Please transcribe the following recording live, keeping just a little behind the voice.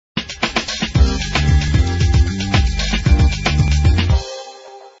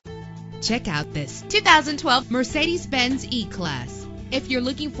Check out this 2012 Mercedes-Benz E-Class. If you're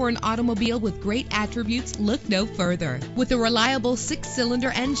looking for an automobile with great attributes, look no further. With a reliable 6-cylinder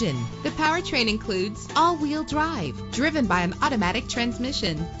engine, the powertrain includes all-wheel drive, driven by an automatic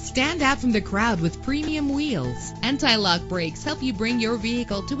transmission. Stand out from the crowd with premium wheels. Anti-lock brakes help you bring your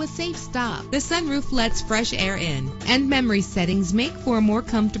vehicle to a safe stop. The sunroof lets fresh air in, and memory settings make for a more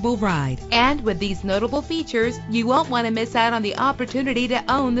comfortable ride. And with these notable features, you won't want to miss out on the opportunity to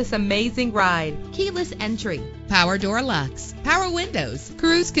own this amazing ride. Keyless entry, power door locks, power windows,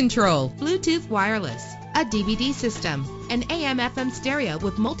 cruise control, Bluetooth wireless, a DVD system, an AM/FM stereo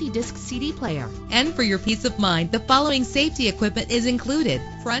with multi-disc CD player. And for your peace of mind, the following safety equipment is included: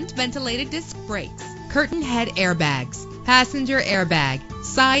 front ventilated disc brakes, curtain head airbags, passenger airbag,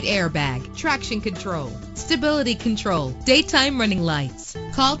 side airbag, traction control, stability control, daytime running lights.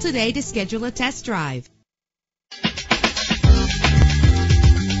 Call today to schedule a test drive.